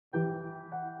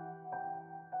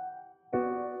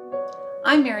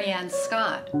I'm Marianne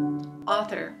Scott,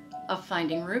 author of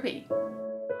Finding Ruby.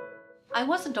 I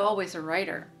wasn't always a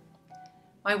writer.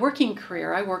 My working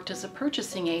career, I worked as a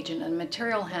purchasing agent and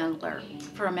material handler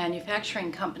for a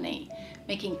manufacturing company,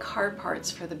 making car parts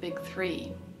for the big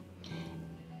three.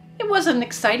 It was an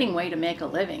exciting way to make a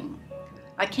living.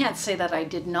 I can't say that I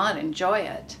did not enjoy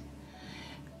it.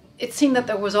 It seemed that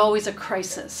there was always a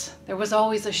crisis, there was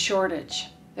always a shortage,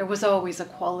 there was always a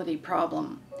quality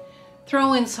problem.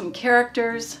 Throw in some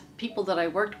characters, people that I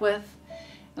worked with,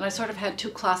 and I sort of had two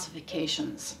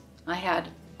classifications. I had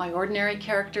my ordinary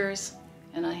characters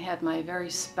and I had my very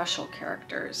special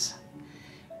characters.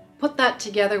 Put that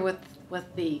together with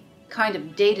the kind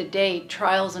of day-to-day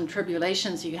trials and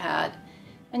tribulations you had,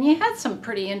 and you had some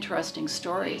pretty interesting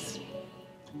stories.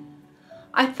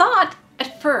 I thought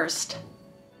at first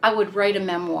I would write a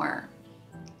memoir,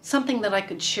 something that I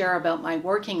could share about my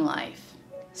working life.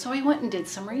 So I went and did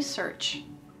some research.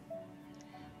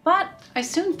 But I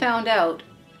soon found out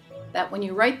that when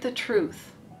you write the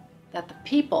truth, that the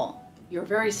people, your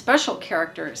very special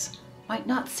characters, might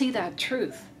not see that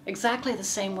truth exactly the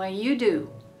same way you do.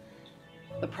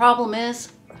 The problem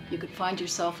is, you could find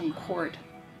yourself in court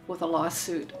with a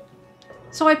lawsuit.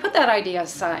 So I put that idea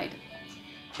aside.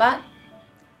 But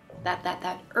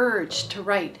that urge to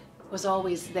write was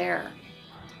always there.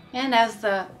 And as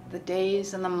the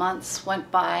days and the months went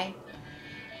by,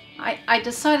 I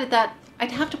decided that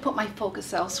I'd have to put my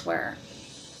focus elsewhere.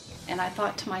 And I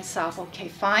thought to myself, okay,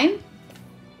 fine.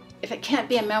 If it can't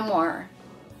be a memoir,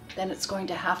 then it's going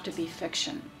to have to be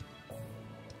fiction.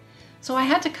 So I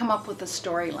had to come up with a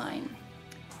storyline.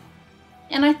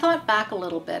 And I thought back a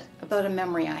little bit about a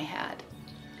memory I had.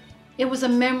 It was a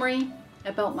memory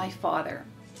about my father.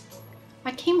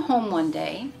 I came home one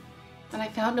day and I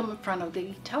found him in front of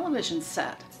the television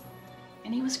set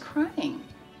and he was crying.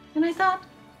 And I thought,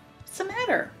 what's the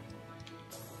matter?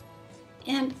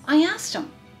 And I asked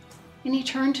him and he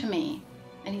turned to me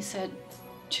and he said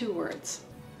two words.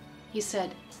 He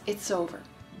said, "It's over."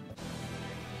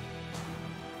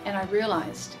 And I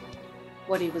realized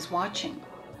what he was watching.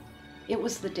 It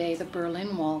was the day the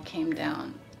Berlin Wall came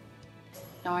down.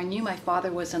 Now I knew my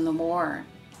father was in the war.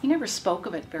 He never spoke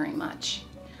of it very much.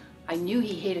 I knew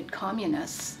he hated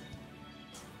communists,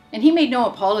 and he made no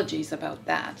apologies about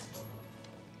that.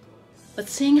 But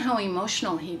seeing how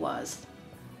emotional he was,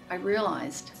 I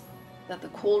realized that the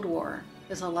Cold War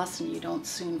is a lesson you don't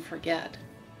soon forget.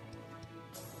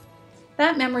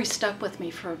 That memory stuck with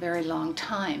me for a very long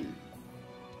time.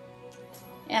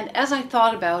 And as I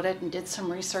thought about it and did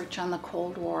some research on the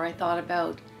Cold War, I thought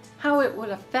about how it would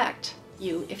affect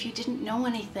you if you didn't know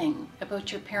anything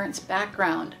about your parents'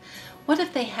 background. What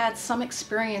if they had some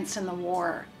experience in the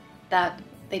war that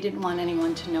they didn't want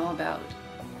anyone to know about?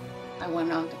 I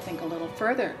went on to think a little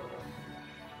further.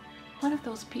 What if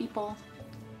those people,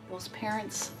 those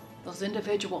parents, those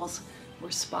individuals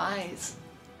were spies?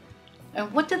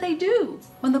 And what did they do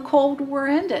when the Cold War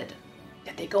ended?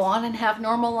 Did they go on and have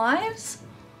normal lives?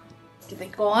 Did they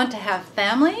go on to have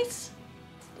families?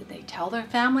 Did they tell their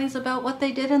families about what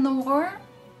they did in the war?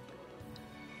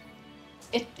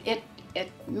 It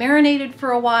marinated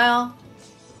for a while,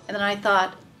 and then I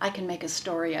thought, I can make a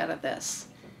story out of this.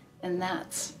 And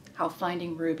that's how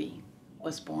Finding Ruby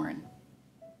was born.